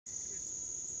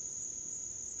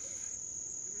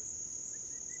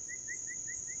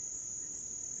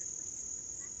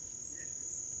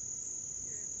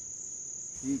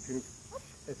You can.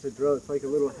 It's a drone. It's like a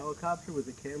little helicopter with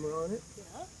a camera on it.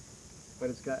 Yeah. But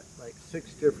it's got like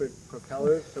 6 different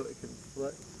propellers, so it can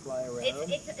fly around.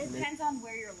 It depends on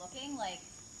where you're looking. Like,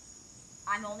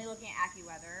 I'm only looking at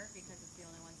AccuWeather because it's the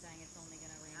only one saying it's only going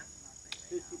to rain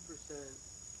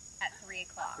 50%. at 3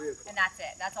 o'clock. And that's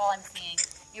it. That's all I'm seeing.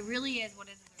 It really is what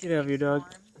is it? Get out of your dog.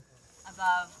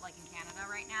 Above, like in Canada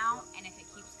right now, and if it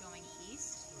keeps going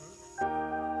east.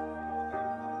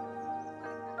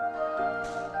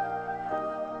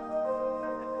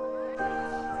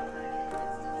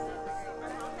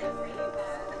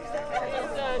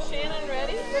 Is Shannon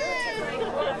ready?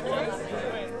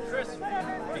 Chris.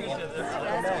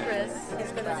 That's Chris.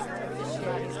 He's gonna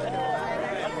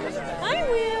Hi,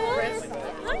 Will. Chris.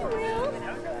 Hi, Will.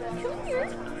 Come here.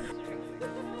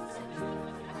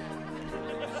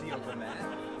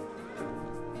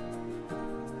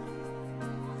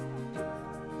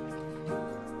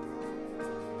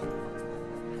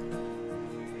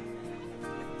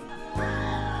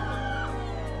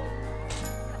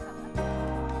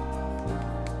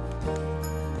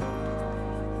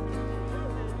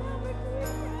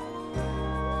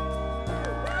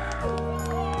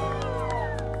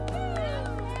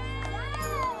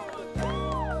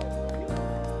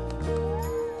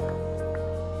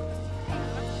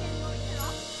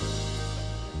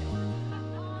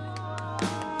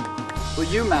 Will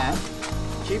you, Matt,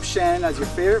 keep Shannon as your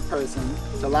favorite person,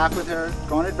 to laugh with her,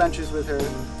 go on adventures with her,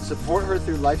 support her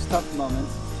through life's tough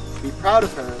moments, be proud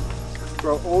of her,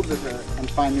 grow old with her, and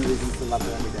find new reasons to love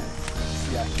her every day?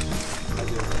 Yes, I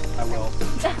do. I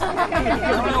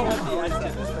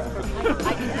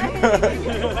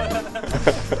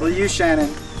will. Will you,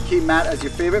 Shannon, keep Matt as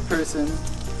your favorite person,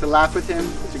 to laugh with him,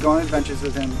 to go on adventures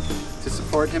with him, to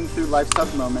support him through life's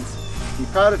tough moments, be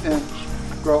proud of him,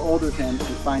 grow old with him, and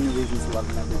find new reasons to love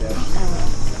him every day?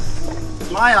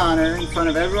 It's my honor, in front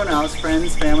of everyone else,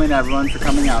 friends, family, and everyone, for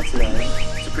coming out today,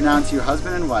 to pronounce you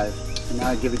husband and wife, and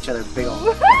now give each other a big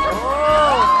old...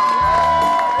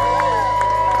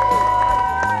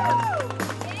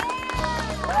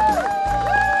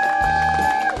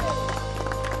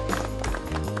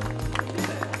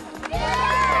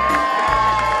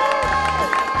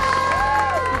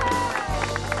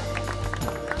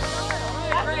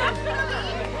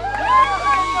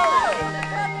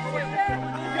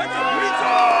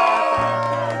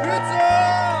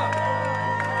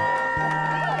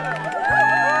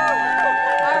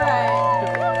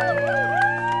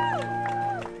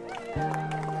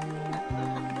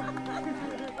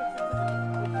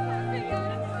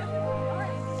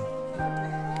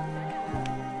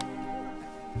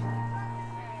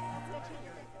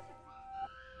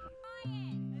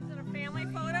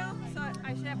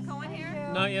 I should have Koheun here?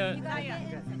 Not yet. Not yet.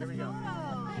 Here we go.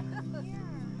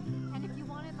 And if you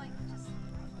wanted, like, just...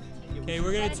 Okay,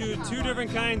 we're gonna do 2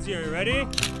 different kinds here. Ready?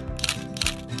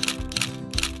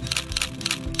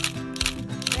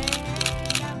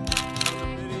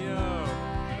 Video.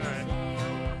 Alright.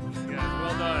 Guys,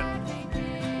 well done.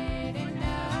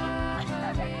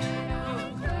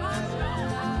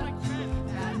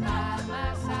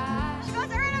 She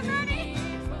goes, alright, I'm ready!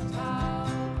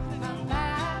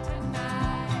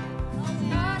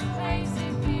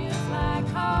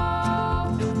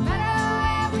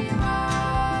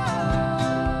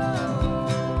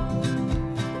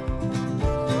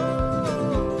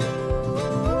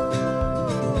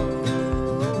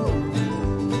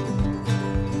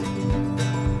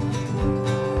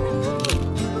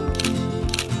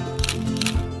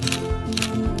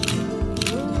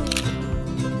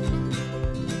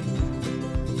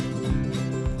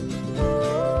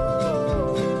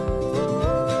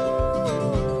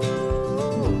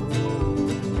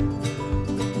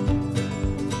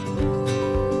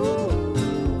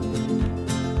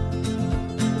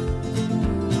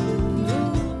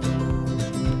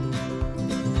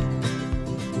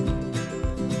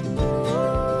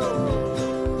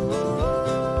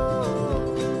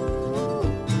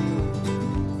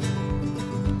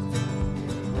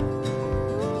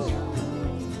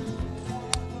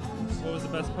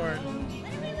 Best part?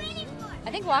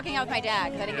 I think walking out with my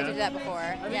dad, because I didn't get to do that before.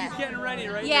 I think he's getting ready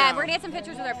right now. Yeah, we're gonna get some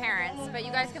pictures with our parents, but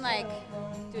you guys can like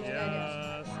do what you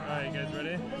gotta Yes. Alright, you guys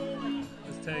ready?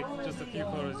 Let's take just a few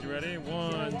photos. You ready?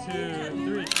 1,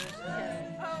 2, 3.